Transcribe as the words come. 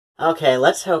Okay,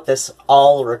 let's hope this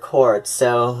all records.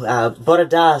 So,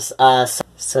 Boradas,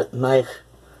 my,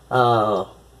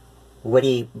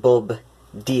 witty bub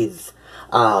diz.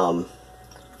 Good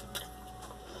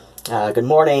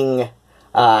morning,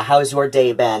 how's your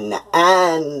day been?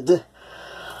 And,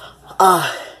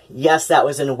 yes, that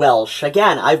was in Welsh.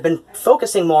 Again, I've been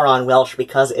focusing more on Welsh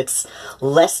because it's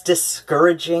less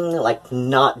discouraging, like,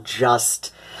 not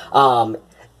just,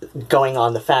 going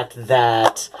on the fact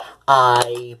that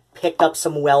I picked up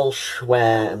some Welsh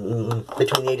when,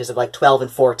 between the ages of, like, 12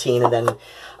 and 14, and then,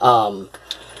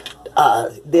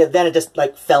 then it just,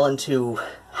 like, fell into,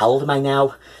 how old am I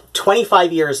now?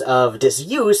 25 years of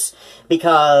disuse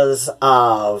because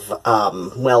of,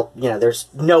 well, you know, there's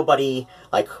nobody,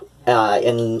 like,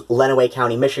 in Lenawee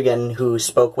County, Michigan, who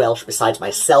spoke Welsh besides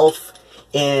myself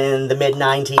in the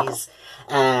mid-90s,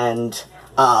 and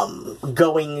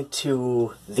going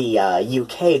to the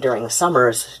UK during the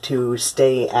summers to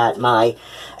stay at my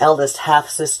eldest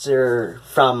half-sister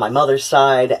from my mother's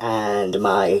side and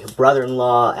my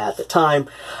brother-in-law at the time.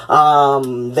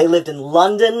 They lived in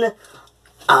London,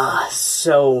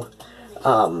 so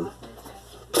I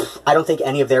don't think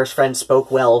any of their friends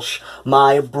spoke Welsh.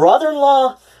 My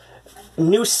brother-in-law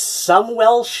knew some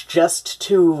Welsh just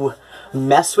to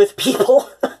mess with people.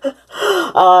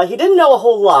 He didn't know a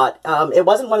whole lot. It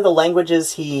wasn't one of the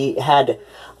languages he had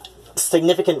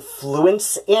significant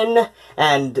fluence in,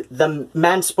 and the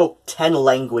man spoke 10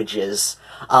 languages.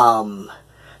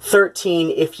 13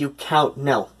 if you count,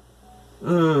 no.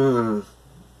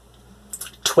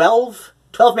 12?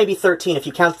 12, maybe 13 if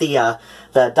you count the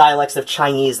dialects of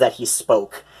Chinese that he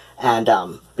spoke. And,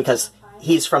 because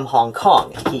he's from Hong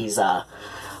Kong. He's,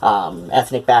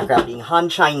 ethnic background being Han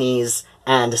Chinese,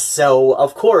 and so,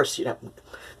 of course, you know,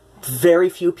 very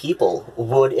few people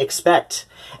would expect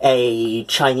a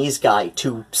Chinese guy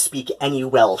to speak any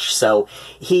Welsh, so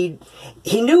he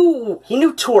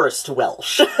knew tourist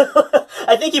Welsh.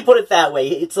 I think he put it that way.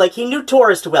 It's like he knew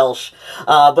tourist Welsh,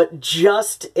 but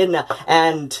just in,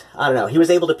 and, I don't know, he was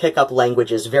able to pick up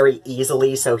languages very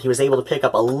easily, so he was able to pick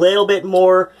up a little bit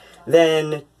more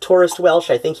than tourist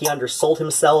Welsh. I think he undersold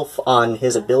himself on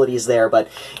his abilities there, but,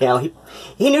 you know,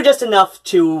 he knew just enough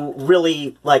to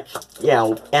really, like, you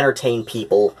know, entertain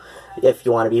people, if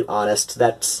you want to be honest.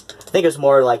 That's, I think it was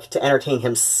more like to entertain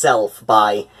himself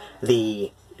by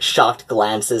the shocked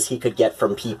glances he could get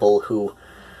from people who,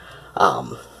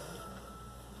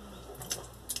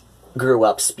 grew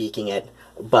up speaking it.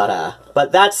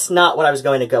 But that's not what I was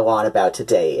going to go on about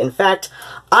today. In fact,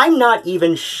 I'm not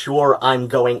even sure I'm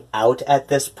going out at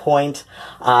this point.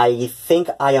 I think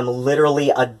I am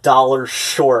literally $1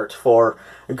 short for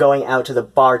going out to the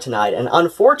bar tonight, and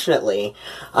unfortunately,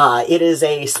 it is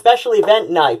a special event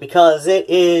night because it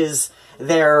is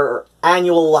their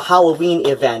annual Halloween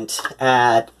event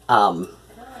at,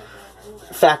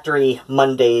 Factory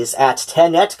Mondays at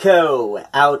Tenetco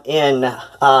out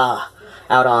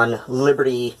on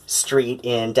Liberty Street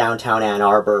in downtown Ann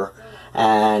Arbor.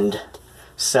 And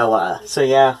so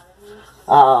yeah,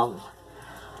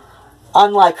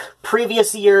 unlike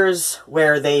previous years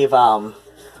where they've,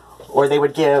 or they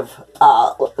would give,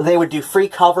 they would do free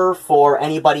cover for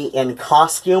anybody in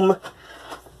costume,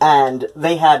 and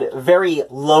they had very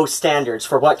low standards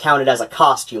for what counted as a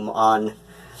costume on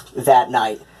that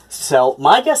night. So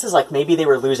my guess is, like, maybe they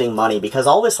were losing money, because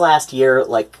all this last year,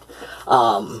 like,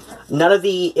 none of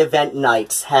the event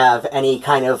nights have any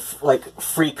kind of, like,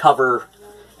 free cover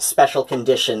special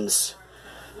conditions,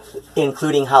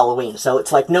 including Halloween. So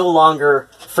it's, like, no longer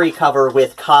free cover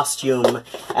with costume,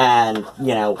 and,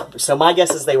 you know, so my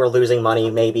guess is they were losing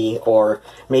money, maybe, or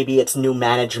maybe it's new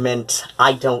management.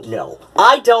 I don't know.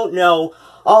 I don't know.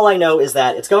 All I know is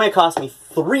that it's going to cost me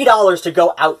 $3 to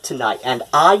go out tonight, and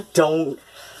I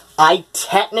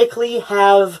technically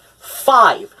have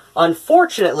 5.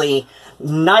 Unfortunately,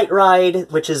 Night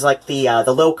Ride, which is like the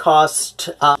low-cost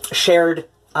shared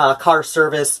car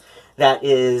service that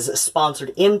is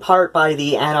sponsored in part by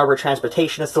the Ann Arbor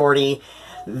Transportation Authority,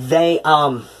 they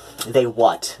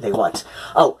what?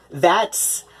 Oh,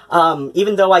 that's,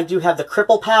 even though I do have the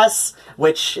Cripple Pass,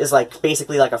 which is like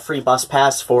basically like a free bus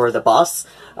pass for the bus,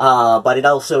 but it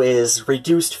also is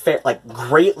reduced fare, like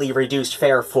greatly reduced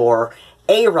fare for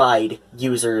A-Ride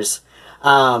users.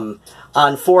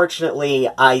 Unfortunately,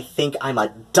 I think I'm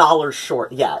 $1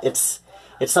 short. Yeah, it's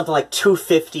something like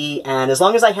 $2.50, and as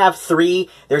long as I have 3,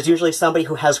 there's usually somebody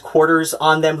who has quarters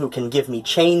on them who can give me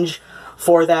change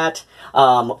for that.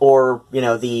 Or, you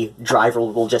know, the driver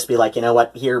will just be like, you know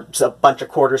what, here's a bunch of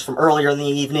quarters from earlier in the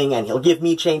evening, and he'll give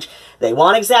me change. They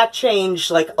want exact change,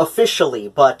 like, officially,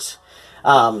 but,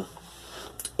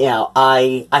 you know,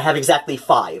 I have exactly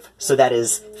 5, so that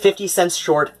is 50 cents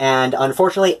short, and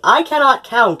unfortunately, I cannot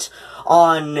count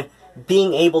on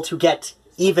being able to get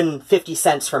even 50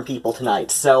 cents from people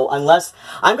tonight. So unless,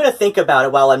 I'm going to think about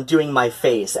it while I'm doing my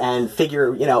face and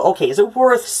figure, you know, okay, is it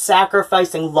worth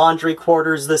sacrificing laundry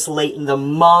quarters this late in the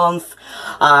month?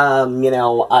 You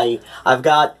know, I've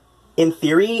got, in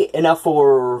theory, enough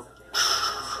for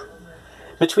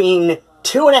between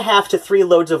 2.5 to 3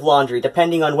 loads of laundry,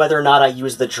 depending on whether or not I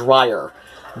use the dryer.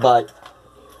 But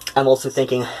I'm also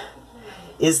thinking,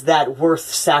 is that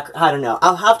worth I don't know.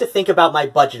 I'll have to think about my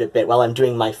budget a bit while I'm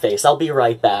doing my face. I'll be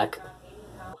right back.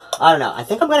 I don't know. I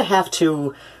think I'm going to have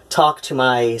to talk to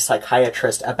my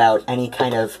psychiatrist about any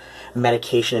kind of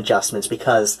medication adjustments,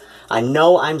 because I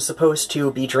know I'm supposed to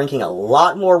be drinking a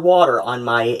lot more water on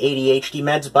my ADHD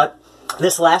meds, but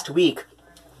this last week,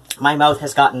 my mouth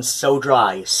has gotten so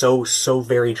dry. So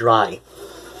very dry.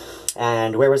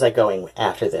 And where was I going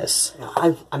after this?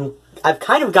 I've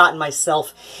kind of gotten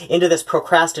myself into this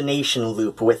procrastination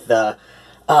loop with the,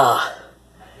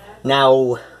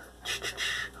 now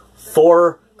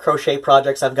 4 crochet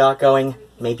projects I've got going,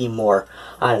 maybe more.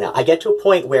 I don't know. I get to a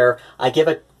point where I give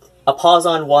a pause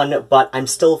on one, but I'm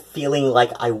still feeling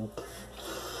like I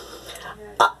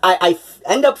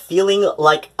end up feeling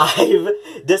like I've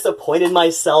disappointed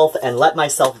myself and let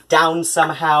myself down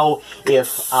somehow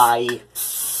if I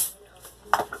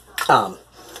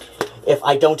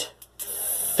don't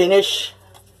finish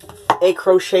a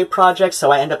crochet project,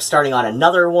 so I end up starting on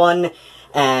another one,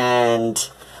 and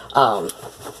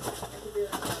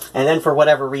then for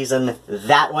whatever reason,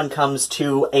 that one comes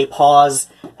to a pause,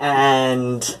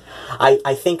 and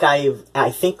I think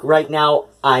right now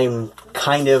I'm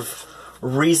kind of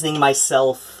reasoning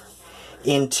myself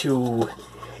into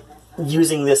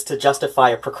using this to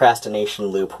justify a procrastination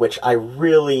loop, which I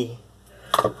really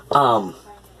am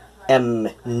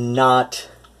not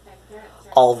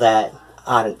all that.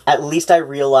 At least I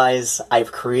realize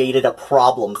I've created a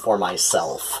problem for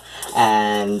myself,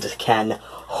 and can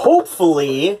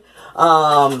hopefully, you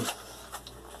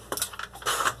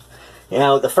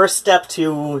know, the first step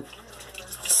to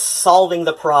solving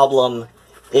the problem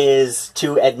is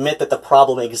to admit that the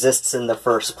problem exists in the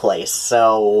first place.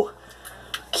 So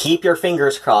keep your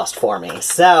fingers crossed for me.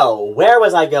 So where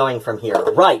was I going from here?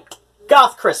 Right,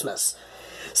 Goth Christmas.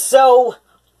 So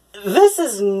this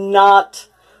is not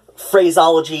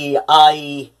phraseology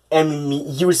I am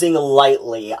using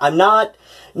lightly. I'm not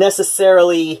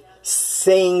necessarily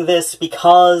saying this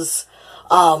because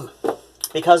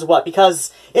what?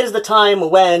 Because it is the time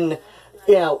when,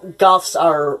 you know, goths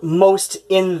are most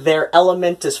in their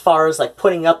element as far as, like,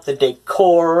 putting up the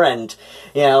decor, and,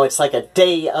 you know, it's like a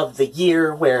day of the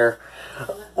year where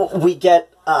we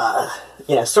get,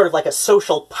 you know, sort of like a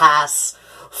social pass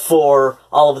for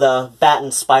all of the bat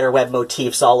and spiderweb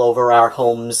motifs all over our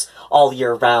homes all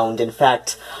year round. In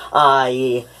fact,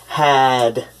 I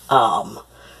had,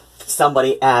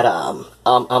 somebody at,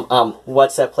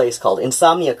 what's that place called?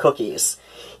 Insomnia Cookies.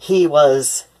 He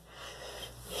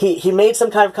made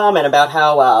some kind of comment about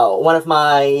how, one of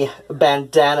my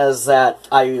bandanas that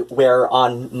I wear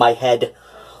on my head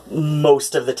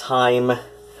most of the time,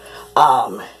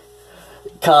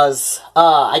 because,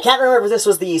 I can't remember if this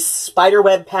was the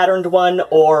spiderweb patterned one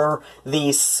or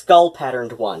the skull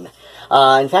patterned one.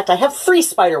 In fact, I have 3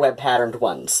 spiderweb patterned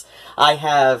ones. I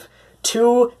have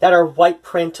 2 that are white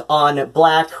print on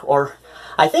black, or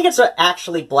I think it's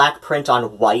actually black print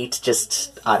on white,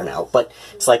 just, I don't know, but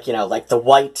it's like, you know, like the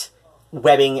white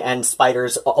webbing and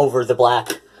spiders over the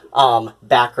black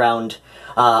background.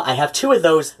 I have 2 of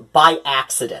those by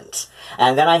accident.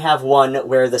 And then I have one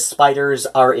where the spiders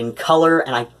are in color,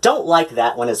 and I don't like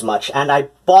that one as much, and I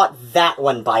bought that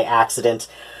one by accident.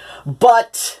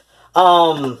 But,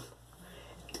 from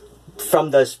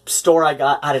the store I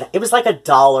got, I don't know, it was like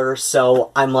 $1,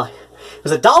 so I'm like, it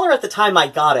was $1 at the time I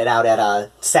got it out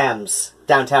at, Sam's,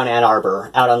 downtown Ann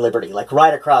Arbor, out on Liberty, like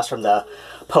right across from the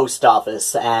post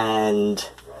office, and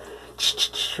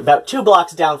about 2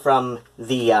 blocks down from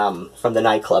the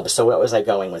nightclub. So where was I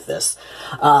going with this?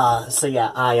 So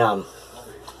yeah, I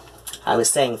was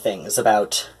saying things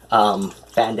about,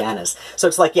 bandanas. So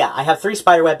it's like, yeah, I have 3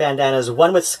 spiderweb bandanas,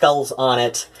 one with skulls on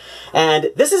it,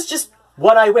 and this is just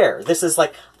what I wear. This is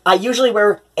like, I usually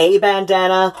wear a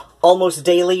bandana almost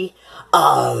daily.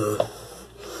 Not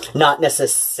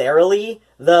necessarily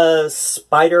the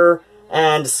spider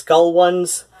and skull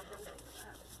ones.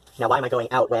 Now, why am I going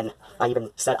out when I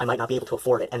even said I might not be able to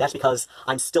afford it? And that's because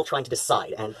I'm still trying to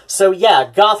decide. And so, yeah,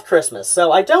 Goth Christmas.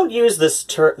 So I don't use this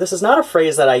this is not a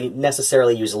phrase that I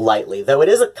necessarily use lightly, though it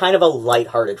is a kind of a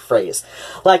lighthearted phrase.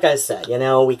 Like I said, you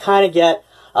know, we kind of get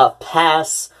a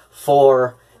pass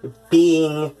for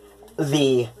being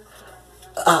the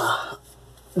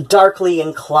darkly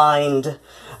inclined,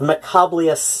 macabre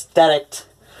aesthetic,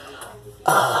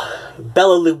 Bela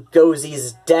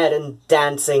Lugosi's dead and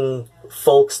dancing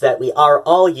folks that we are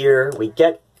all year. We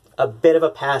get a bit of a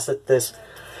pass at this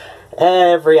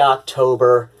every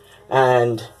October,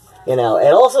 and, you know,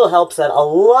 it also helps that a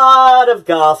lot of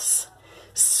goths,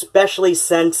 especially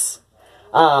since,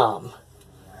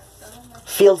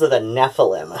 Fields of the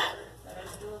Nephilim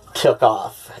took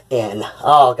off in,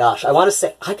 oh gosh, I want to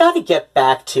say, I gotta get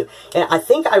back to, and I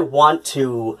think I want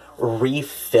to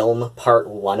refilm part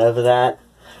 1 of that.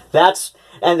 That's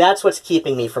what's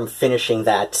keeping me from finishing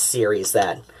that series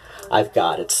that I've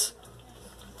got. It's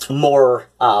more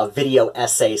video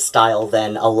essay style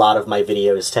than a lot of my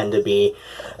videos tend to be.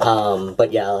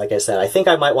 But yeah, like I said, I think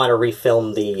I might want to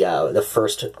refilm the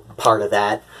first part of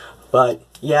that. But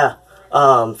yeah,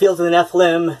 Fields of the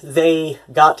Nephilim, they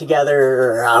got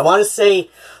together, I want to say,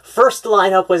 first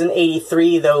lineup was in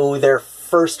 83, though their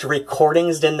first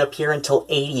recordings didn't appear until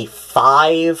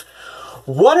 85.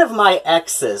 One of my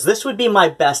exes, this would be my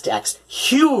best ex,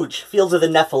 huge Fields of the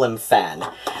Nephilim fan,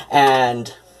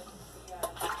 and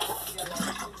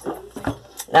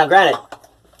now granted,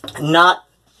 not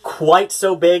quite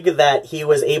so big that he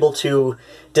was able to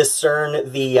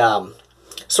discern the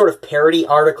sort of parody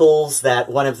articles that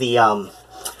one of the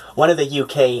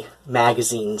UK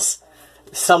magazines,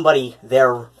 somebody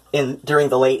there during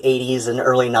the late 80s and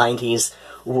early 90s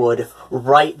would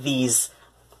write these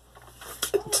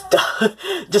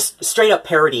just straight up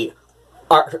parody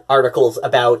articles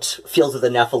about Fields of the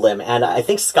Nephilim, and I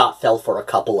think Scott fell for a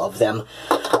couple of them.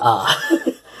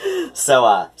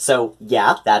 So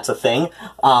yeah, that's a thing.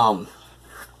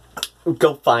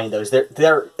 Go find those.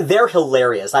 They're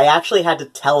hilarious. I actually had to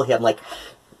tell him, like,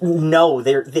 no,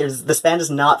 this band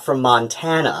is not from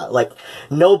Montana. Like,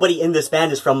 nobody in this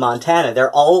band is from Montana.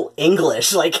 They're all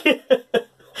English. Like,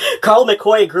 Carl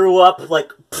McCoy grew up,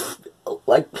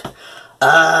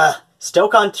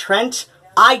 Stoke-on-Trent?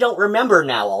 I don't remember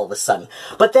now all of a sudden.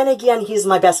 But then again, he's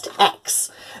my best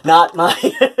ex. Not my...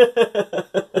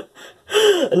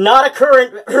 not a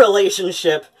current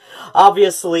relationship.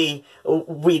 Obviously,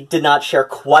 we did not share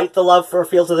quite the love for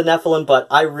Fields of the Nephilim, but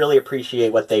I really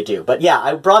appreciate what they do. But yeah,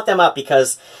 I brought them up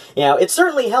because, you know, it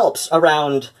certainly helps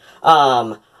around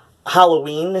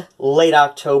Halloween, late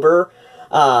October.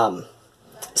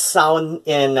 Samhain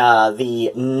in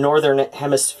the Northern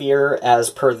Hemisphere, as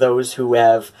per those who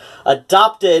have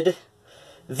adopted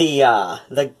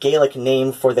the Gaelic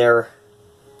name for their...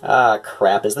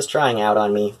 crap, is this drying out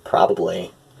on me?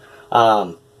 Probably.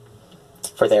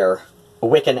 For their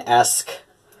Wiccan-esque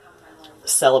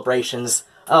celebrations.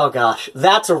 Oh gosh,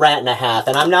 that's a rant and a half,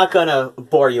 and I'm not gonna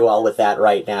bore you all with that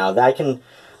right now. I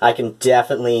can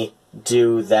definitely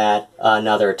do that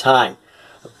another time.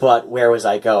 But where was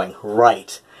I going?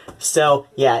 Right. So,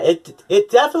 yeah, it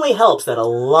definitely helps that a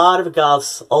lot of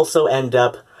goths also end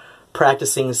up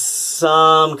practicing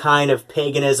some kind of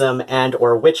paganism and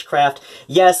or witchcraft.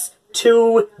 Yes,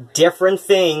 two different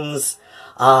things.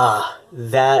 But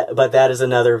that is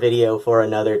another video for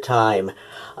another time.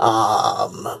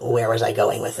 Where was I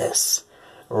going with this?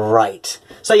 Right.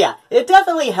 So yeah, it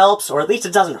definitely helps, or at least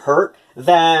it doesn't hurt,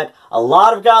 that a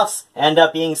lot of goths end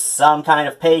up being some kind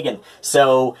of pagan.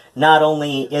 So not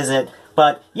only is it,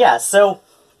 but yeah, so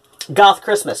Goth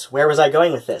Christmas, where was I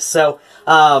going with this? So,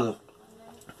 yeah,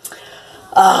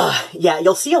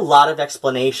 you'll see a lot of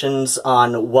explanations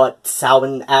on what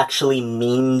Samhain actually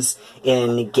means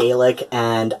in Gaelic,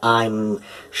 and I'm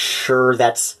sure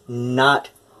that's not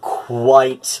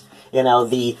quite, you know,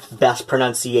 the best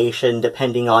pronunciation,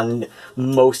 depending on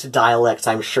most dialects,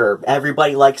 I'm sure.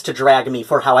 Everybody likes to drag me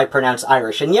for how I pronounce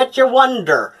Irish, and yet you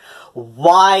wonder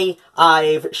why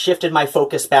I've shifted my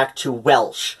focus back to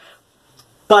Welsh.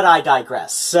 But I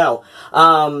digress. So,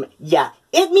 yeah,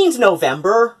 it means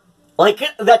November. Like,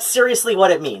 that's seriously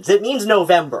what it means. It means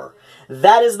November.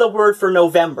 That is the word for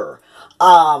November.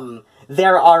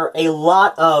 There are a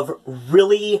lot of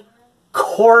really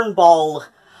cornball...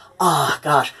 Oh,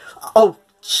 gosh. Oh,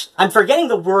 I'm forgetting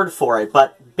the word for it,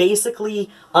 but basically,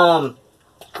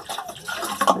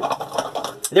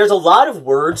 there's a lot of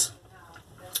words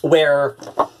where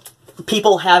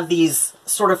people have these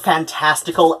sort of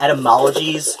fantastical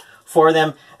etymologies for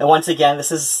them. And once again,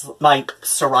 this is my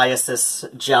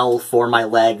psoriasis gel for my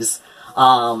legs,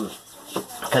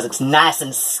 because it's nice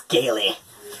and scaly.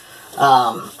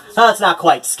 Well, it's not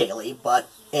quite scaly, but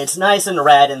it's nice and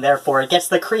red, and therefore it gets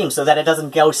the cream so that it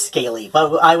doesn't go scaly.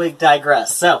 But I would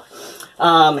digress. So,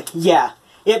 yeah,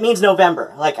 it means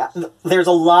November. Like, there's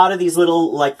a lot of these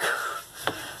little, like,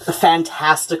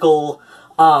 fantastical,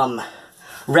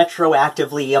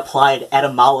 retroactively applied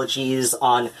etymologies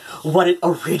on what it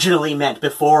originally meant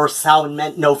before Samhain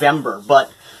meant November,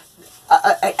 but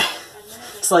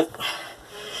it's like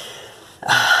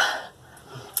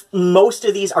most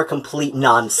of these are complete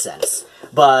nonsense.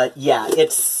 But yeah,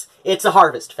 it's a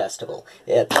harvest festival.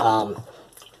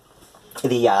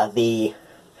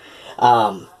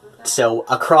 So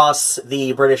across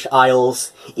the British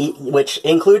Isles, which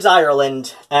includes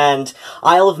Ireland, and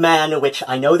Isle of Man, which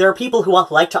I know there are people who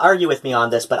like to argue with me on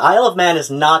this, but Isle of Man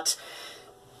is not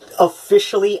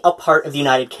officially a part of the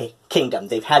United Kingdom.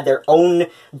 They've had their own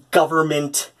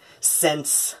government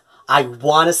since, I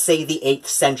want to say, the 8th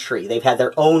century. They've had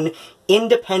their own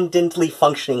independently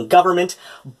functioning government,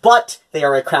 but they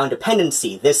are a crown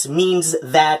dependency. This means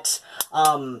that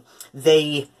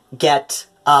they get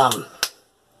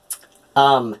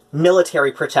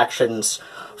military protections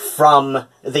from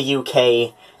the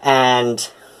UK,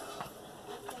 and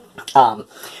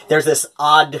there's this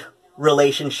odd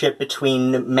relationship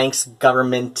between Manx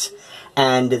government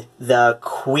and the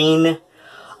Queen,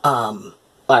 and,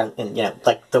 you know,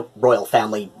 like the royal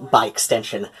family by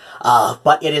extension,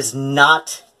 but it is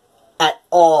not at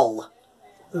all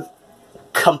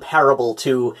comparable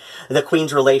to the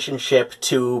Queen's relationship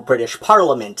to British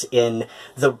Parliament in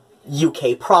the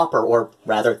UK proper, or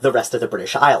rather, the rest of the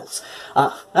British Isles.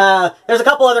 There's a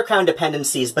couple other crown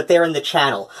dependencies, but they're in the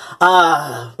Channel.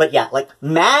 But yeah, like,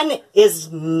 Man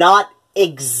is not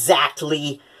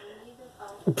exactly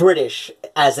British,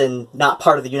 as in not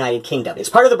part of the United Kingdom. It's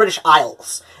part of the British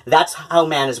Isles. That's how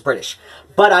Man is British.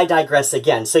 But I digress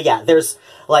again. So yeah, there's,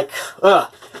 like,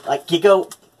 you go,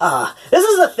 this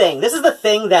is the thing. This is the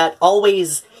thing that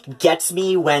always gets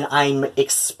me when I'm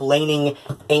explaining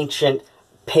ancient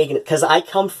pagan, because I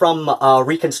come from a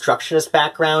Reconstructionist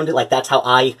background. Like, that's how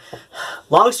I,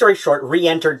 long story short,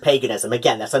 re-entered paganism.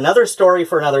 Again, that's another story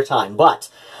for another time, but,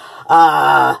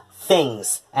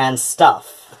 things and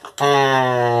stuff.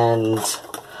 And,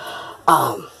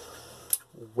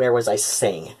 where was I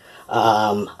saying?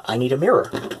 I need a mirror.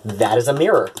 That is a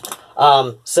mirror.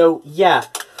 So, yeah,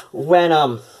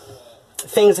 when,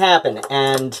 things happen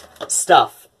and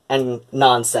stuff and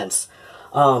nonsense,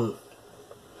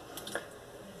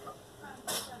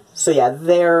 so yeah,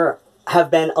 there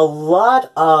have been a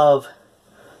lot of...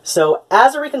 So,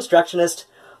 as a Reconstructionist,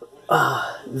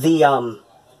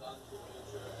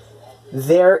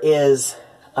 there is...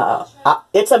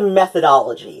 it's a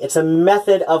methodology. It's a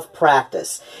method of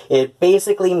practice. It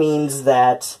basically means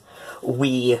that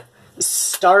we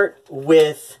start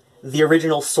with the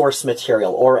original source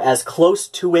material, or as close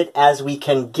to it as we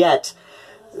can get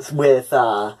with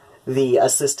the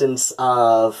assistance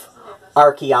of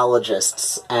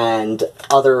archaeologists and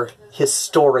other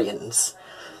historians.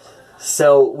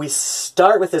 So we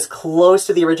start with as close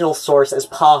to the original source as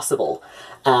possible,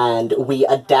 and we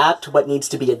adapt what needs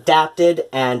to be adapted,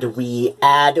 and we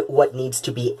add what needs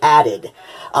to be added.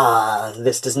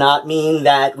 This does not mean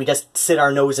that we just sit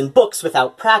our nose in books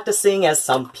without practicing, as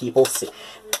some people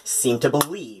seem to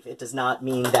believe. It does not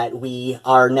mean that we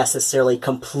are necessarily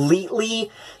completely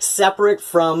separate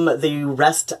from the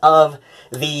rest of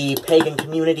the pagan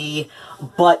community,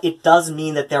 but it does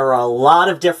mean that there are a lot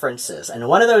of differences. And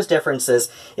one of those differences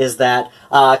is that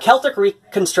Celtic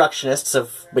Reconstructionists,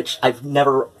 of which I've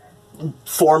never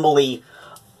formally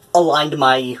aligned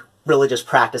my religious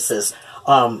practices,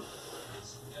 I've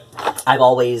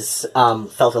always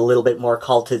felt a little bit more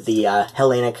called to the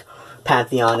Hellenic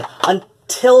pantheon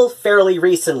until fairly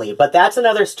recently, but that's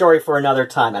another story for another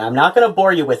time, and I'm not going to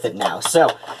bore you with it now. So,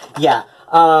 yeah,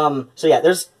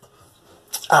 there's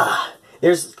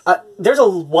a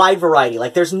wide variety.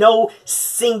 Like, there's no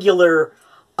singular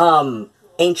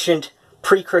ancient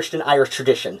pre-Christian Irish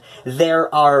tradition.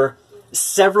 There are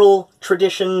several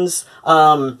traditions.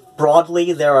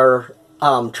 Broadly, there are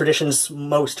traditions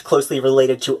most closely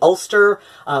related to Ulster,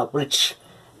 which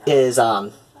is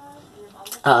the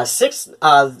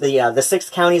 6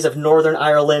 counties of Northern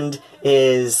Ireland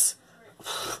is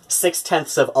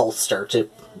 6/10 of Ulster,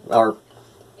 or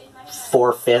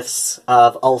 4/5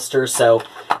 of Ulster, so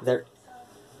they're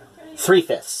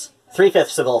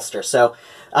 3/5 of Ulster, so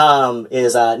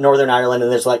is Northern Ireland,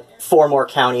 and there's like 4 more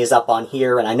counties up on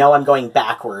here, and I know I'm going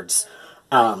backwards,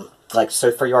 like,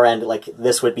 so for your end, like,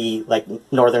 this would be like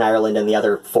Northern Ireland, and the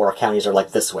other 4 counties are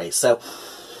like this way, so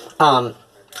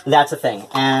that's a thing.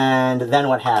 And then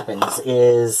what happens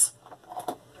is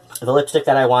the lipstick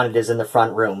that I wanted is in the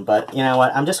front room, but you know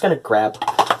what, I'm just gonna grab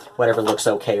whatever looks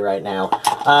okay right now.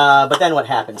 But then what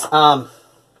happens?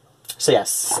 So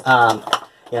yes,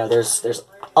 you know, there's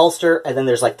Ulster, and then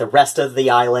there's like the rest of the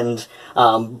island.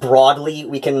 Broadly,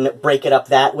 we can break it up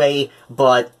that way,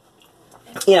 but,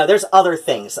 you know, there's other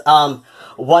things.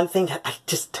 One thing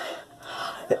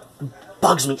that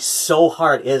bugs me so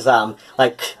hard is,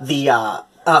 like, the,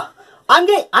 I'm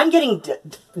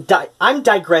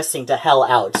digressing to hell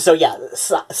out. So yeah,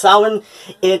 Samhain,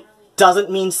 it doesn't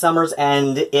mean summer's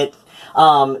end. It,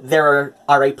 there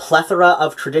are a plethora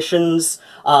of traditions,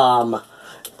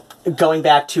 going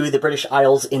back to the British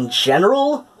Isles in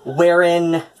general,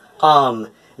 wherein,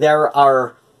 there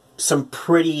are some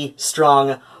pretty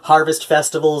strong harvest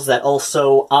festivals that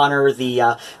also honor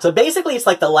the, so basically it's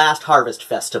like the last harvest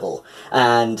festival,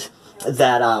 and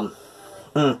that,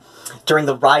 during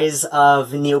the rise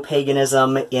of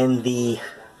neo-paganism in the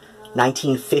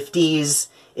 1950s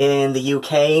in the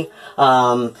UK,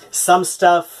 some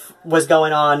stuff was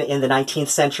going on in the 19th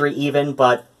century even,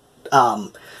 but,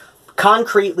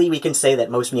 concretely, we can say that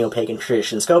most neo-pagan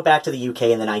traditions go back to the UK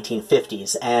in the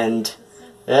 1950s, and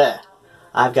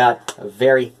I've got a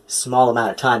very small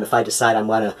amount of time if I decide I'm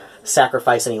going to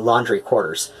sacrifice any laundry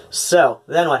quarters. So,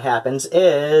 then what happens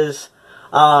is,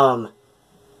 so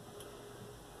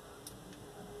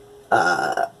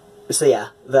yeah,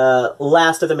 the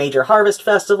last of the major harvest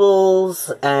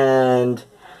festivals, and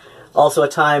also a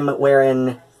time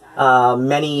wherein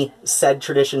many said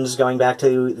traditions going back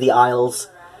to the Isles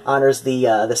honors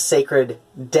the sacred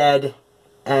dead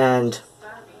and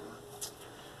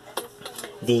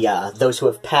the those who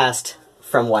have passed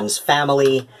from one's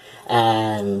family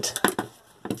and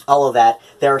all of that.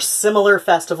 There are similar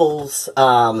festivals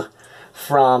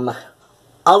from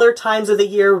other times of the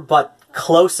year, but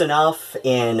close enough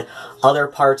in other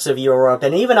parts of Europe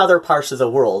and even other parts of the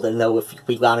world. And though if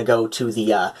we want to go to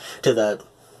the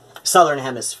southern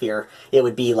hemisphere, it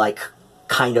would be like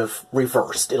kind of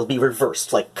reversed. It'll be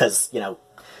reversed, like, because, you know,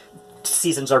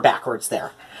 seasons are backwards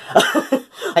there.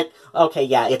 Like, okay,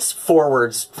 yeah, it's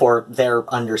forwards for their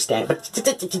understanding. But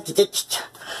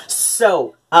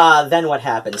so, then what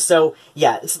happens? So,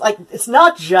 yeah, it's like, it's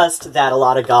not just that a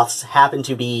lot of Goths happen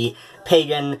to be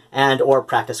pagan and or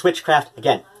practice witchcraft.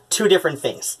 Again, two different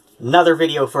things. Another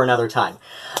video for another time.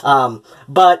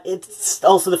 But it's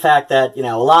also the fact that, you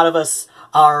know, a lot of us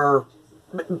are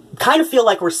kind of feel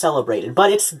like we're celebrated,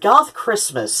 but it's Goth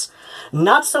Christmas.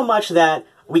 Not so much that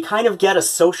we kind of get a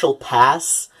social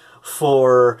pass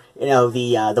for, you know,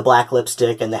 the black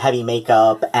lipstick and the heavy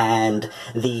makeup and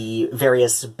the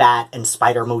various bat and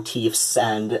spider motifs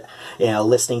and, you know,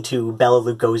 listening to Bela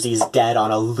Lugosi's Dead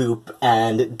on a loop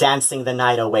and dancing the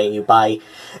night away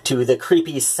to the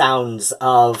creepy sounds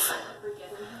of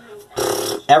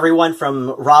everyone from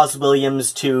Roz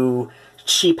Williams to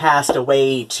She Passed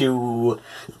Away to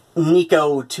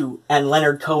Nico and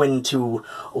Leonard Cohen to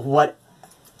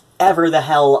whatever the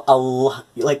hell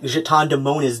like Jeton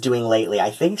Damone is doing lately.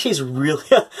 I think she's really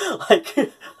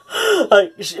like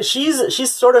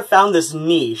she's sort of found this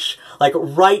niche like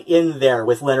right in there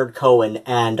with Leonard Cohen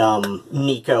and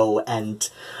Nico and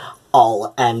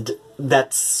all, and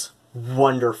that's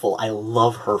wonderful. I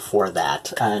love her for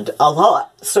that, and a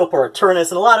lot Sopor Eternus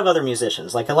and a lot of other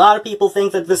musicians. Like, a lot of people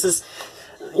think that this is,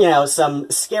 you know, some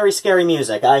scary, scary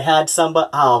music. I had somebody,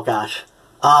 oh gosh,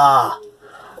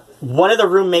 one of the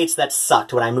roommates that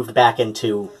sucked when I moved back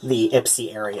into the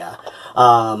Ipsy area.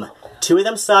 Two of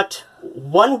them sucked.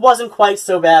 One wasn't quite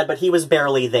so bad, but he was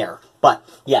barely there. But,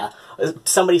 yeah,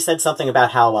 somebody said something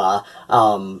about how,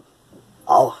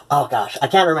 oh gosh, I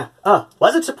can't remember. Oh,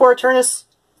 was it Sopor Eternus?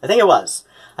 I think it was.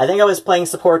 I think I was playing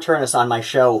Sopor Eternus on my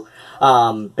show,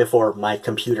 before my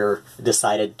computer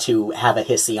decided to have a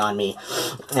hissy on me.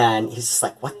 And he's just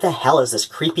like, what the hell is this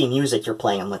creepy music you're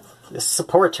playing? I'm like, this is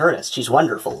Sopor Eternus. She's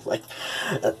wonderful. Like,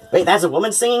 wait, that's a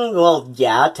woman singing? Well,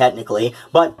 yeah, technically,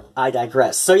 but I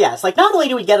digress. So yeah, it's like, not only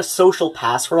do we get a social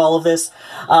pass for all of this,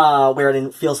 where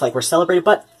it feels like we're celebrated,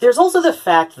 but there's also the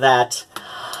fact that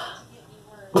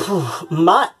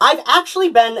I've actually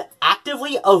been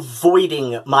actively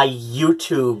avoiding my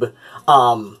YouTube,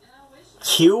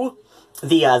 queue,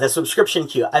 the subscription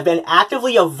queue. I've been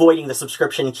actively avoiding the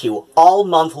subscription queue all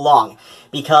month long,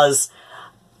 because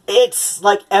it's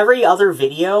like every other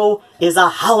video is a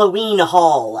Halloween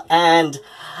haul, and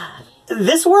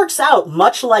this works out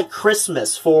much like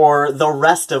Christmas for the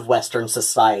rest of Western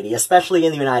society, especially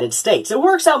in the United States. It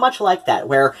works out much like that,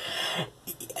 where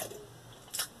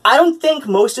I don't think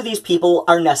most of these people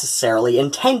are necessarily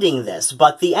intending this,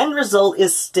 but the end result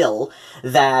is still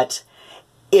that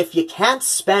if you can't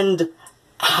spend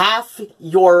half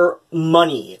your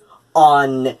money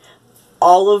on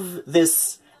all of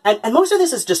this, and most of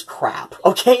this is just crap,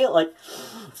 okay? Like,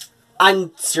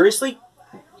 I'm seriously,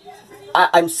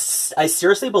 I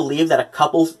seriously believe that a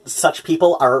couple such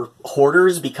people are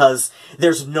hoarders because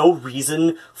there's no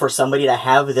reason for somebody to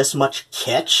have this much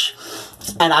kitsch.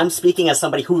 And I'm speaking as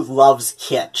somebody who loves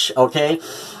kitsch, okay?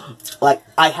 Like,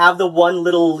 I have the one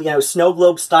little, snow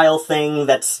globe style thing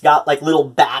that's got, like, little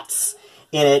bats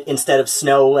in it instead of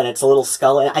snow, and it's a little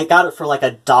skull, and I got it for, like,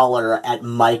 $1 at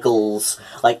Michael's,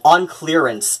 like, on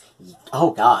clearance.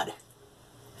 Oh, God.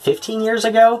 15 years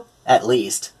ago? At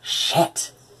least.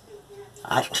 Shit.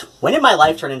 When did my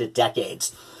life turn into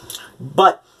decades?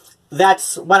 But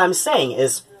that's what I'm saying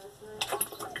is,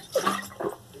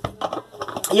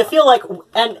 you feel like,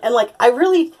 and like, I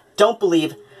really don't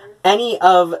believe any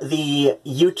of the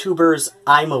YouTubers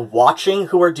I'm watching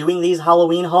who are doing these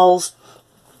Halloween hauls,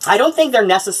 I don't think they're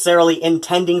necessarily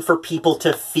intending for people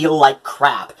to feel like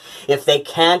crap if they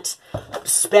can't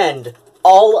spend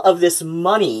all of this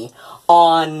money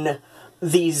on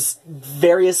these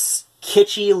various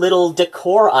kitschy little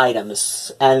decor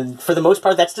items. And for the most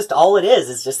part, that's just all it is.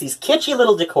 It's just these kitschy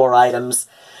little decor items.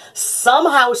 Some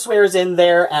housewares in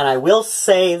there, and I will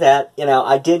say that,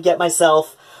 I did get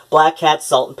myself Black Cat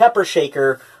Salt and Pepper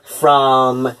Shaker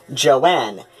from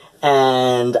Joanne.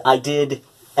 And I did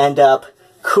end up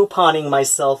couponing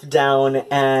myself down,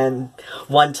 and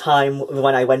one time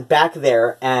when I went back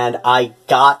there and I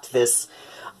got this,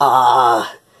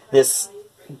 this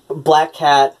Black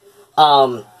Cat,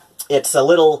 it's a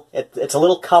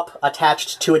little cup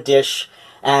attached to a dish,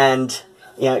 and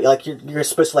like you're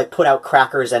supposed to like put out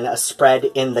crackers and a spread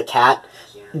in the cat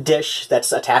dish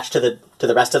that's attached to the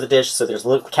rest of the dish. So there's a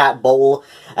little cat bowl,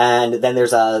 and then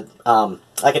there's a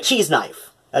like a cheese knife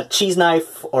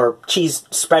or cheese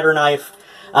spreader knife.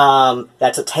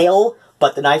 That's a tail,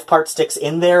 but the knife part sticks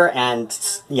in there and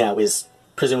is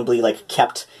presumably like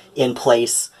kept in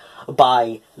place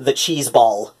by the cheese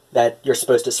ball that you're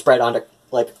supposed to spread onto,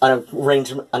 like, an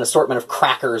assortment of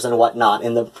crackers and whatnot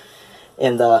in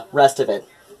the rest of it.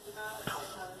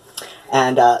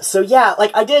 And, so yeah,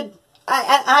 like,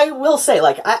 I will say,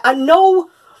 like, I no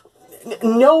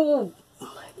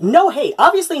hate,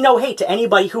 obviously no hate to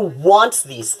anybody who wants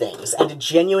these things and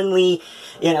genuinely,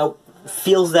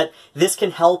 feels that this can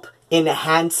help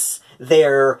enhance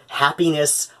their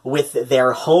happiness with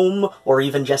their home, or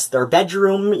even just their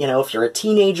bedroom, if you're a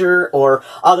teenager, or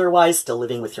otherwise still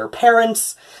living with your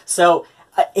parents. So,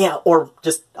 or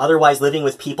just otherwise living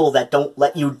with people that don't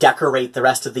let you decorate the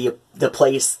rest of the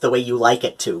place the way you like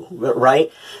it to,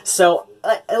 right? So,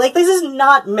 like, this is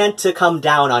not meant to come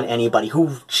down on anybody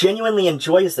who genuinely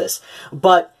enjoys this,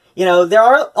 but, there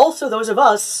are also those of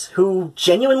us who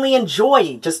genuinely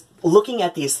enjoy just looking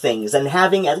at these things and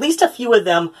having at least a few of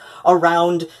them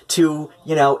around to,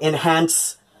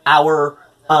 enhance our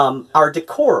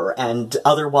decor and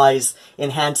otherwise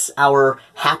enhance our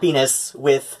happiness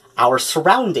with our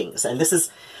surroundings. And this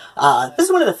is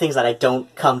one of the things that I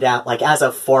don't come down, like, as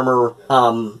a former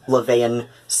LaVeyan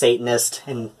Satanist,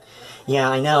 and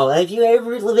yeah, I know, if you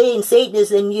ever LaVeyan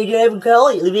Satanist and you ever call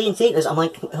it LaVeyan Satanist, I'm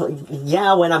like,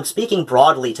 yeah, when I'm speaking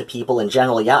broadly to people in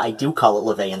general, yeah, I do call it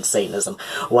LaVeyan Satanism.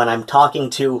 When I'm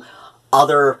talking to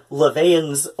other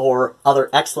LaVeyans or other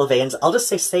ex-LaVeyans, I'll just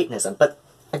say Satanism. But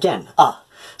again,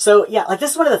 so yeah, like, this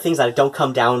is one of the things that I don't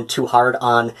come down too hard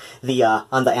on the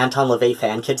Anton LaVey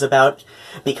fan kids about,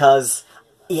 because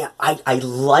yeah, I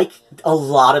like a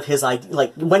lot of his ideas.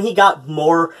 Like, when he got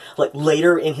more, like,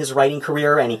 later in his writing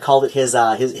career, and he called it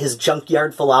his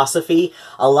junkyard philosophy,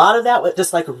 a lot of that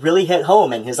just, like, really hit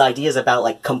home, and his ideas about,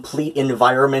 like, complete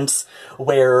environments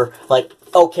where, like,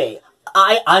 okay,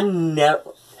 I'm never,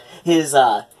 his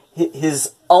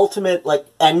ultimate, like,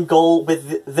 end goal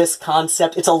with this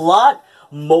concept, it's a lot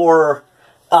more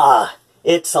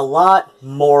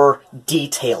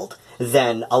detailed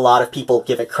than a lot of people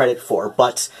give it credit for.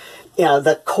 But,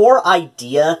 the core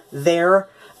idea there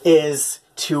is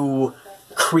to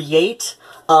create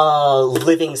a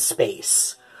living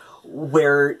space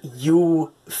where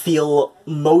you feel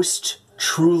most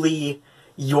truly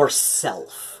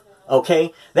yourself.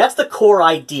 Okay? That's the core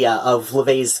idea of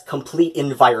LaVey's complete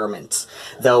environment.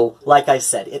 Though, like I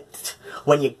said,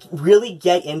 when you really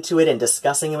get into it and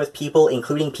discussing it with people,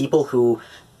 including people who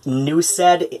knew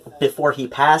said before he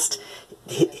passed,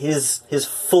 his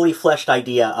fully fleshed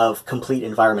idea of complete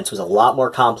environments was a lot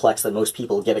more complex than most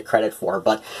people give it credit for.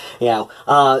 But,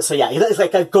 so yeah, it's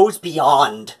like, it goes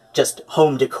beyond just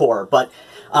home decor. But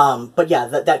yeah,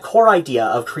 that core idea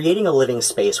of creating a living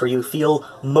space where you feel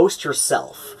most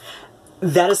yourself,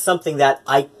 that is something that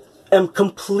I am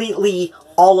completely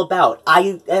all about.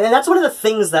 And that's one of the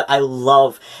things that I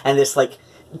love, and this, like,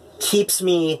 keeps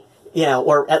me,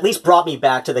 or at least brought me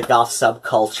back to the goth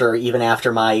subculture even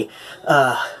after my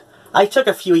I took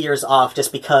a few years off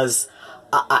just because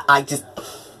I just...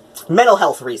 mental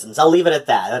health reasons. I'll leave it at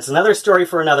that. That's another story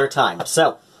for another time.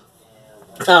 So,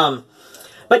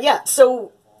 but yeah,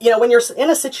 so, you know, when you're in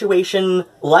a situation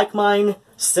like mine,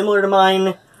 similar to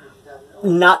mine,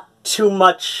 not too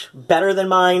much better than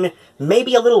mine,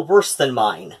 maybe a little worse than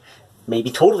mine,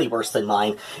 maybe totally worse than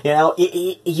mine, you know,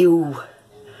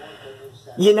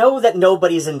 you know that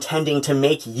nobody's intending to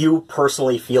make you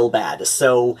personally feel bad.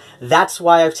 So that's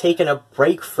why I've taken a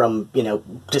break from, you know,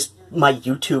 just my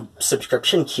YouTube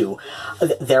subscription queue.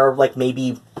 There are like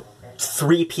maybe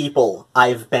 3 people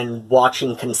I've been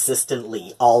watching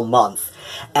consistently all month.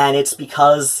 And it's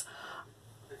because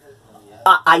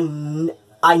I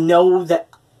know that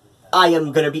I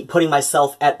am going to be putting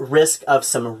myself at risk of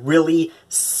some really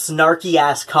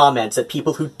snarky-ass comments at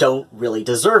people who don't really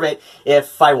deserve it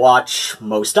if I watch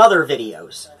most other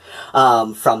videos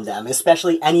from them,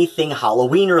 especially anything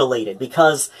Halloween-related,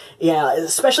 because, yeah,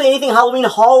 especially anything Halloween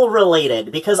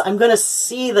Haul-related, because I'm going to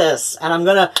see this, and I'm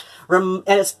going to...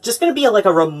 and it's just going to be like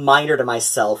a reminder to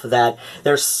myself that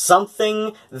there's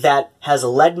something that has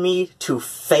led me to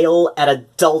fail at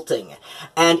adulting,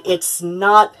 and it's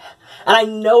not... And I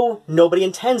know nobody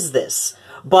intends this,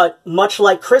 but much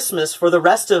like Christmas for the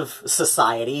rest of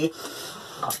society,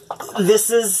 this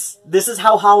is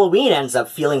how Halloween ends up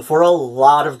feeling for a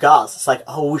lot of goths. It's like,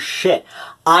 oh shit,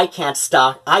 I can't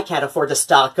afford to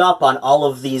stock up on all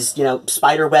of these, you know,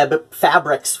 spiderweb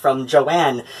fabrics from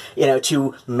Joanne, you know,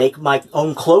 to make my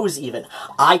own clothes even.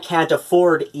 I can't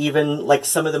afford even, like,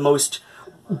 some of the most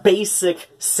basic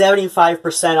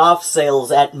 75% off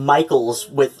sales at Michael's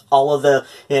with all of the,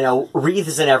 you know,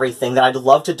 wreaths and everything that I'd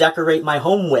love to decorate my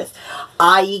home with.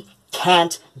 I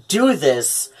can't do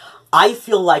this. I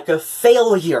feel like a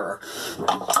failure.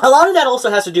 A lot of that also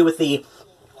has to do with the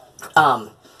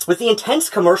intense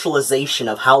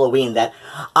commercialization of Halloween that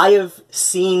I have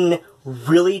seen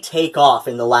really take off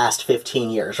in the last 15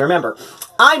 years. Remember,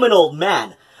 I'm an old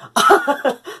man.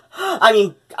 I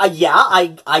mean, yeah,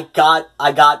 I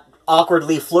got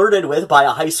awkwardly flirted with by a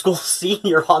high school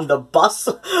senior on the bus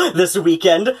this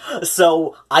weekend,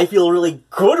 so I feel really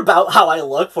good about how I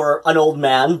look for an old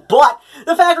man, but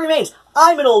the fact remains,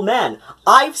 I'm an old man.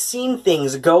 I've seen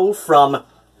things go from,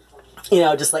 you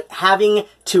know, just like having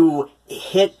to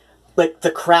hit like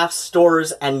the craft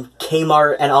stores and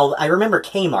Kmart and all. I remember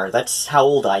Kmart, that's how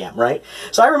old I am, right?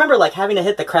 So I remember like having to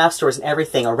hit the craft stores and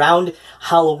everything around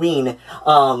Halloween,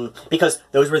 because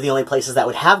those were the only places that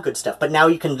would have good stuff. But now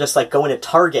you can just like go into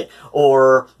Target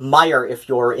or Meijer if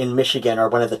you're in Michigan, or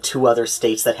one of the 2 other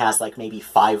states that has like maybe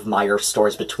 5 Meijer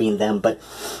stores between them. But,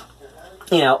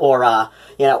 you know,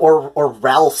 or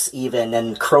Ralph's even,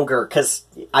 and Kroger, because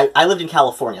I lived in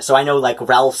California, so I know like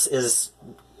Ralph's is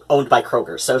owned by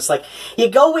Kroger. So it's like, you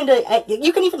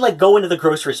can even like go into the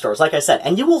grocery stores, like I said,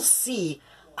 and you will see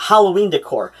Halloween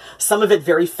decor. Some of it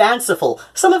very fanciful,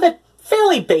 some of it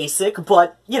fairly basic,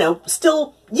 but, you know,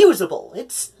 still usable.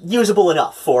 It's usable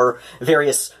enough for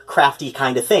various crafty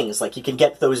kind of things. Like, you can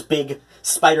get those big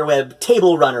spiderweb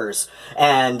table runners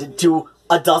and do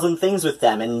a dozen things with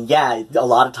them, and yeah, a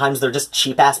lot of times they're just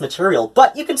cheap-ass material,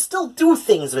 but you can still do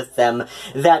things with them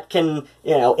that can,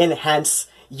 you know, enhance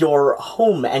your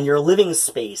home and your living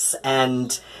space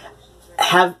and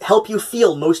help you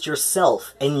feel most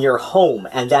yourself in your home.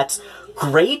 And that's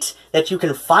great that you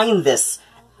can find this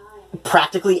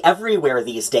practically everywhere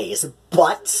these days,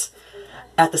 but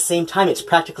at the same time it's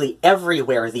practically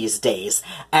everywhere these days,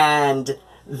 and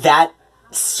that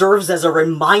serves as a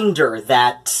reminder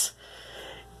that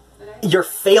you're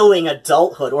failing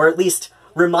adulthood, or at least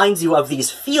reminds you of these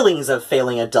feelings of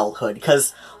failing adulthood,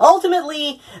 because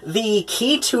ultimately the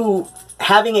key to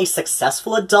having a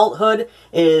successful adulthood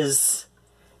is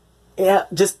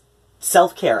just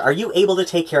self-care. Are you able to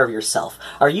take care of yourself?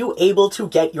 Are you able to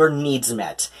get your needs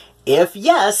met? If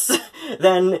yes,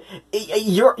 then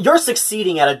you're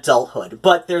succeeding at adulthood.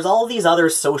 But there's all these other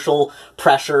social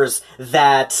pressures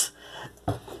that...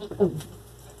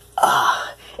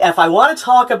 if I want to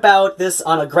talk about this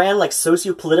on a grand, like,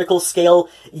 socio-political scale,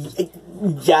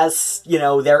 yes, you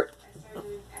know,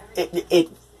 it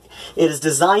is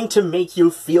designed to make you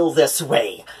feel this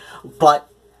way. But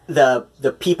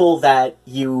the people that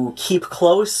you keep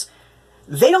close,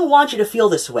 they don't want you to feel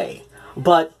this way.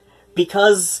 But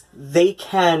because they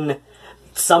can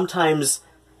sometimes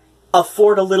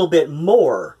afford a little bit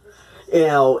more, you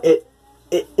know, it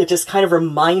just kind of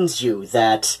reminds you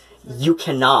that you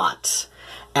cannot.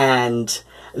 And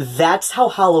that's how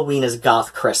Halloween is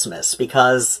goth Christmas,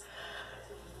 because,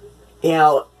 you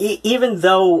know, even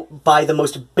though by the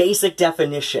most basic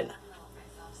definition,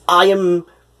 I am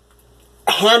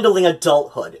handling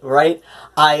adulthood, right?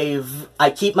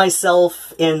 I keep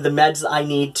myself in the meds I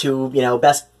need to, you know,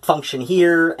 best function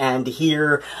here and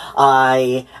here.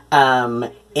 I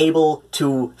am able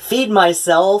to feed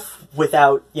myself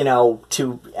without, you know,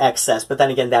 to excess, but then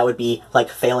again, that would be like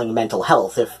failing mental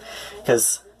health,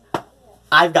 because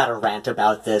I've got a rant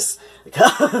about this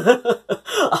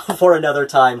for another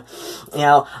time. You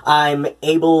know, I'm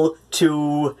able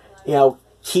to, you know,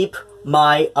 keep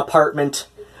my apartment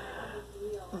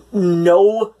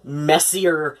no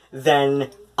messier than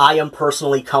I am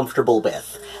personally comfortable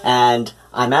with. And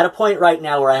I'm at a point right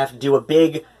now where I have to do a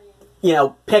big, you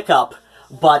know, pickup,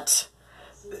 but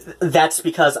that's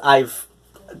because I've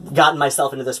gotten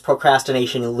myself into this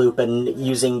procrastination loop and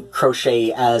using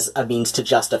crochet as a means to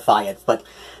justify it. But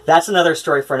that's another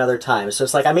story for another time. So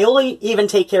it's like I'm able to even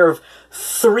take care of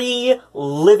 3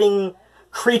 living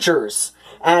creatures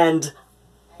and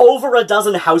over a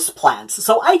dozen houseplants,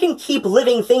 so I can keep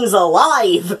living things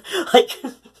alive. Like,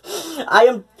 I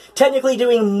am technically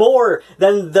doing more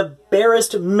than the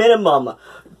barest minimum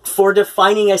for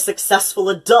defining a successful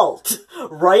adult,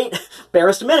 right?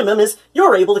 Barest minimum is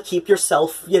you're able to keep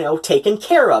yourself, you know, taken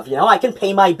care of. You know, I can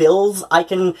pay my bills, I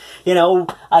can, you know,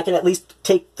 I can at least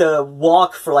take the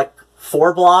walk for like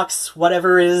 4 blocks,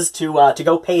 whatever it is, to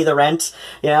go pay the rent.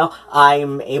 You know,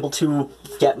 I'm able to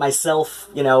get myself,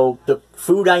 you know, the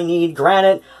food I need.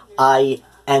 Granted, I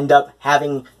end up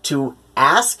having to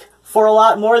ask for a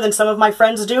lot more than some of my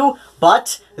friends do,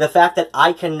 but the fact that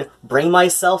I can bring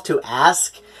myself to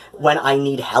ask when I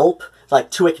need help, like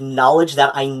to acknowledge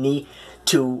that I need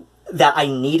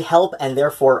help and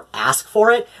therefore ask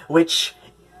for it, which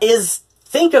is,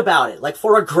 think about it, like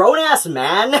for a grown-ass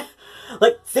man,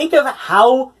 like think of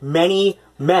how many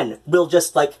men will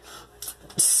just like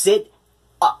sit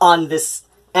on this.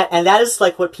 And that is,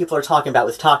 like, what people are talking about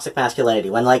with toxic masculinity,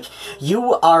 when, like,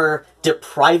 you are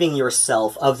depriving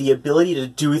yourself of the ability to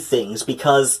do things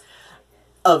because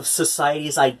of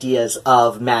society's ideas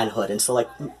of manhood. And so, like,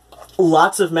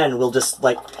 lots of men will just,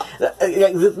 like,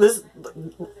 this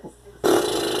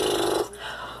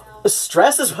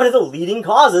stress is one of the leading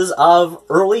causes of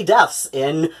early deaths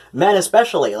in men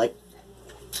especially. Like,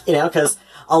 you know, because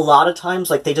a lot of times,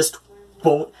 like, they just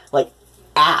won't, like,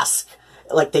 ask.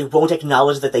 Like, they won't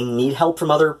acknowledge that they need help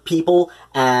from other people,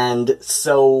 and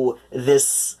so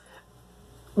this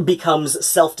becomes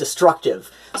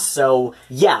self-destructive. So,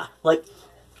 yeah, like,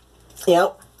 you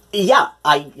know, yeah,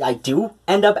 I do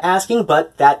end up asking,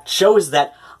 but that shows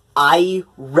that I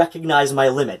recognize my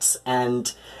limits,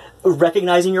 and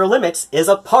recognizing your limits is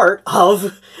a part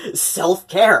of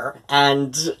self-care,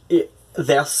 and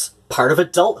that's part of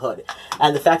adulthood.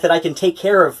 And the fact that I can take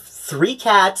care of 3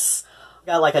 cats,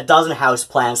 got like a dozen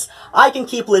houseplants, I can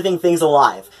keep living things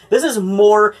alive. This is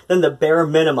more than the bare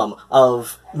minimum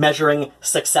of measuring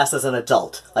success as an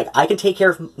adult. Like, I can take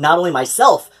care of not only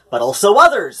myself, but also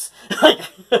others. like,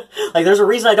 there's a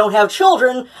reason I don't have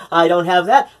children, I don't have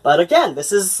that, but again,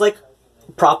 this is like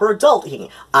proper adulting.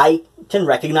 I can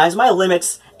recognize my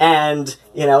limits and,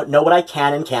 you know what I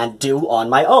can and can't do on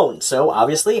my own. So,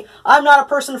 obviously, I'm not a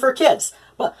person for kids,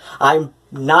 but I'm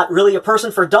not really a person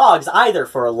for dogs either,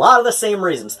 for a lot of the same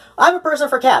reasons. I'm a person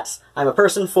for cats. I'm a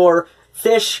person for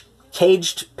fish,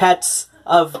 caged pets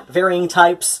of varying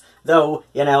types, though,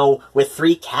 you know, with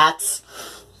 3 cats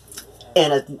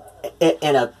in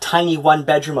a tiny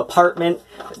 1-bedroom apartment,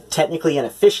 technically an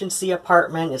efficiency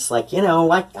apartment, it's like, you know,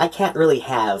 I can't really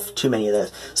have too many of the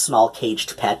small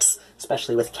caged pets,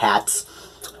 especially with cats.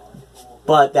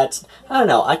 But that's, I don't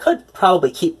know, I could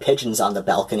probably keep pigeons on the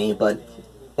balcony, but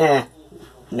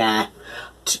nah.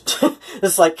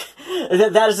 It's like,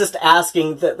 that is just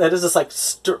asking, that is just like,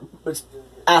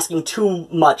 asking too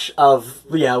much of,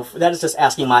 you know, that is just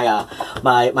asking my,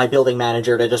 my building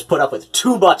manager to just put up with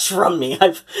too much from me.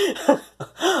 I've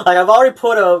already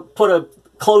put a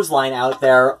clothesline out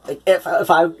there. If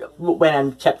I went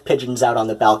and kept pigeons out on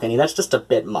the balcony, that's just a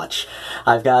bit much.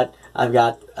 I've got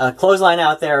a clothesline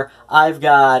out there, I've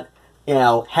got, you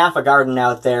know, half a garden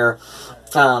out there,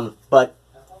 but,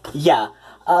 yeah,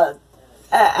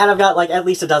 and I've got, like, at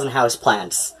least a dozen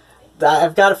houseplants.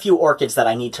 I've got a few orchids that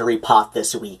I need to repot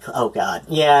this week. Oh god.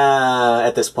 Yeah,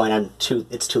 at this point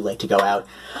it's too late to go out.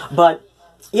 But,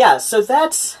 yeah, so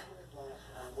that's...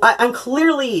 I'm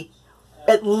clearly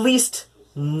at least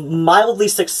mildly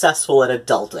successful at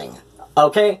adulting.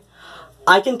 Okay?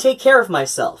 I can take care of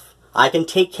myself. I can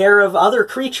take care of other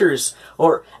creatures,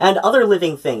 and other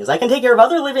living things. I can take care of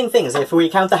other living things, if we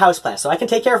count the houseplants. So I can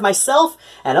take care of myself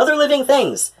and other living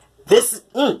things. This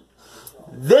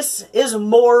is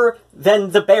more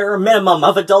than the bare minimum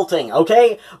of adulting,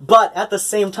 okay? But at the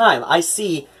same time, I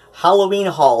see Halloween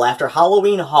haul after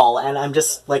Halloween haul, and I'm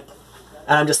just like,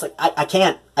 I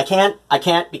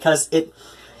can't, because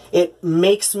it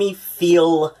makes me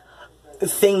feel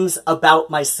things about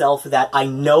myself that I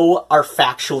know are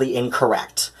factually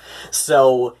incorrect.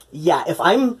 So, yeah, if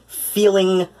I'm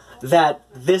feeling that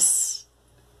this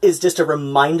is just a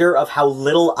reminder of how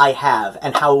little I have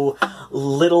and how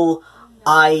little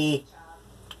I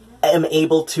am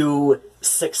able to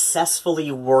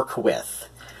successfully work with,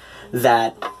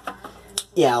 that,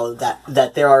 you know,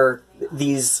 that there are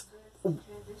these,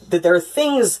 that there are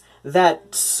things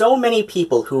that so many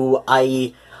people who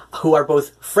are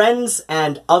both friends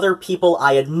and other people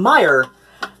I admire,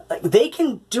 they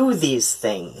can do these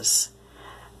things,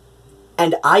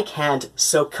 and I can't.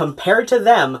 So compared to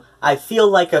them, I feel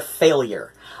like a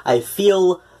failure. I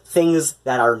feel things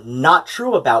that are not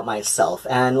true about myself.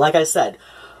 And like I said,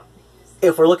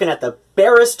 if we're looking at the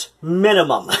barest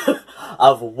minimum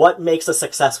of what makes a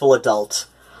successful adult,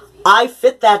 I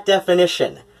fit that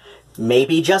definition.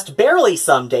 Maybe just barely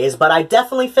some days, but I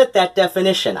definitely fit that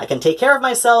definition. I can take care of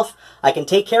myself. I can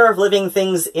take care of living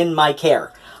things in my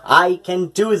care. I can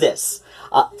do this.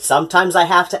 Sometimes I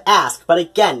have to ask, but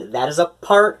again, that is a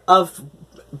part of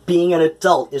being an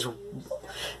adult, is,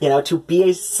 you know, to be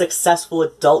a successful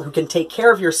adult who can take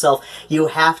care of yourself, you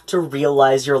have to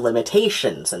realize your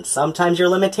limitations, and sometimes your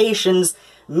limitations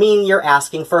mean you're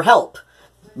asking for help.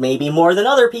 Maybe more than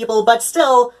other people, but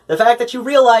still, the fact that you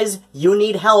realize you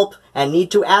need help and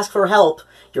need to ask for help,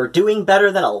 you're doing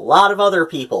better than a lot of other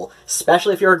people,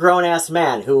 especially if you're a grown-ass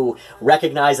man who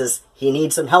recognizes he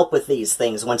needs some help with these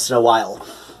things once in a while.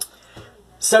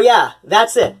 So yeah,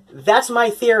 that's it. That's my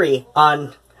theory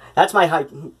on... That's my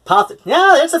hypothesis.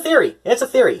 Yeah, it's a theory. It's a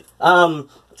theory. On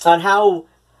how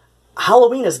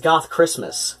Halloween is goth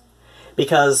Christmas.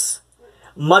 Because,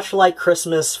 much like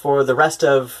Christmas for the rest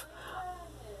of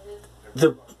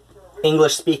the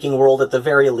English-speaking world at the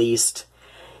very least,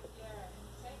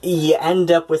 you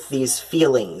end up with these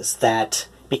feelings that,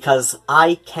 because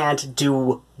I can't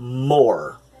do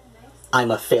more,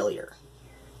 I'm a failure.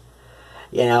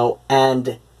 You know,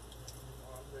 and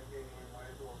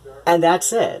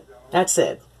that's it. That's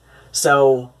it.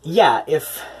 So, yeah,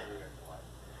 if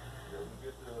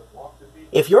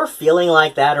you're feeling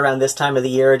like that around this time of the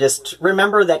year, just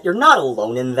remember that you're not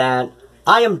alone in that.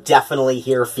 I am definitely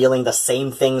here feeling the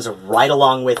same things right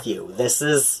along with you. This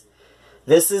is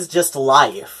just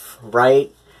life,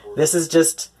 right? This is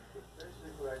just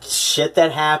shit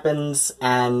that happens,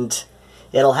 and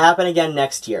it'll happen again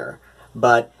next year.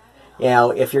 But, you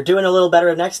know, if you're doing a little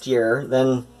better next year,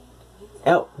 then,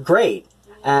 oh, great.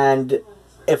 And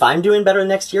if I'm doing better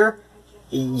next year,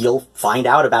 you'll find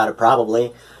out about it,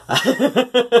 probably.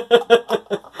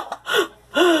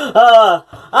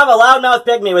 I'm a loudmouth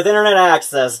pygmy with internet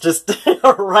access, just,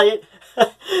 right?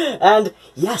 And,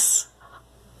 yes,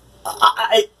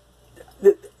 I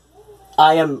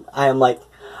am like,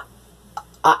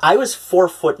 I was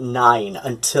 4'9"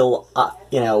 until,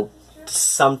 you know,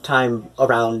 sometime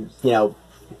around, you know,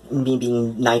 me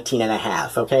being 19 and a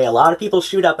half, okay? A lot of people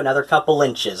shoot up another couple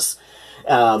inches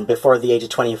before the age of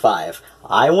 25.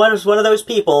 I was one of those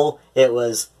people. It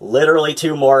was literally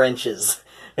 2 more inches,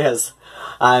 because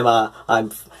I'm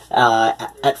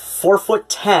at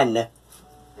 4'10"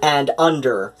 and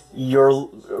under, you're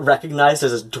recognized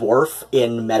as a dwarf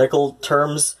in medical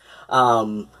terms.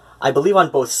 I believe on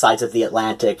both sides of the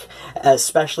Atlantic,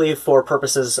 especially for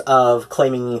purposes of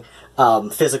claiming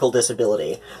physical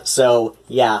disability. So,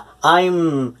 yeah,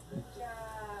 I'm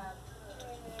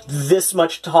this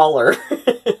much taller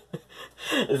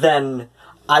than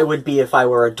I would be if I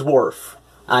were a dwarf.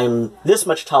 I'm this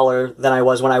much taller than I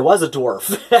was when I was a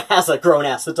dwarf as a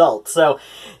grown-ass adult. So,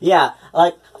 yeah,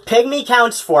 like, pygmy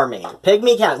counts for me.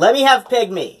 Pygmy count. Let me have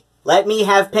pygmy. Let me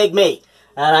have pygmy.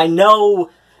 And I know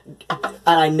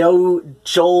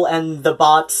Joel and the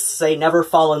bots say never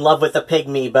fall in love with a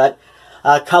pygmy, but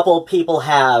a couple people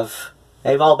have.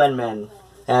 They've all been men.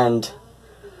 And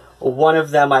one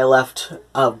of them I left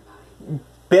a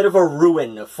bit of a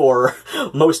ruin for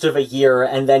most of a year,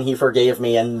 and then he forgave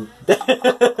me, and...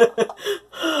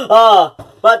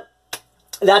 but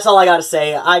that's all I gotta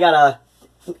say. I gotta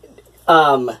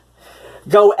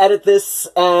go edit this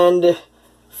and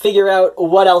figure out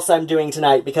what else I'm doing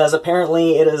tonight, because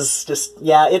apparently it is just,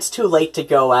 yeah, it's too late to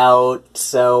go out,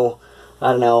 so,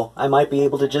 I don't know, I might be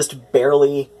able to just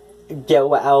barely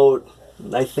go out.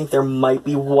 I think there might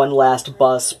be one last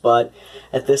bus, but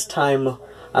at this time,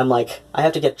 I'm like, I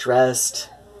have to get dressed,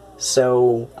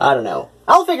 so, I don't know.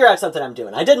 I'll figure out something I'm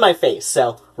doing. I did my face,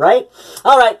 so, right?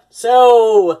 Alright,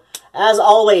 so, as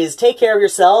always, take care of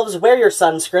yourselves, wear your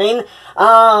sunscreen,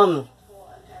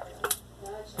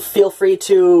 feel free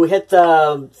to hit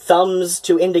the thumbs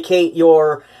to indicate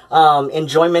your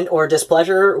enjoyment or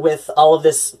displeasure with all of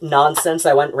this nonsense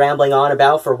I went rambling on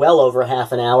about for well over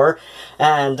half an hour.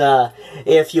 And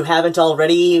if you haven't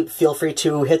already, feel free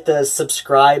to hit the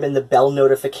subscribe and the bell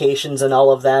notifications and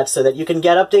all of that so that you can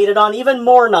get updated on even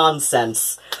more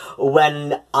nonsense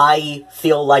when I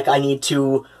feel like I need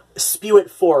to spew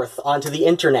it forth onto the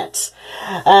internet.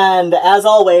 And as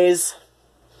always,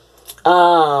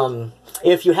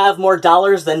 if you have more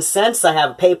dollars than cents, I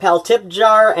have a PayPal tip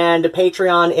jar and a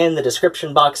Patreon in the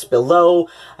description box below.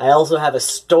 I also have a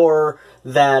store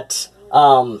that,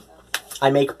 I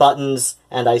make buttons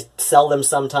and I sell them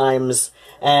sometimes.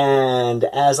 And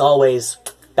as always,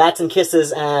 bats and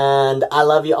kisses, and I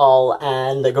love you all,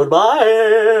 and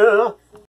goodbye!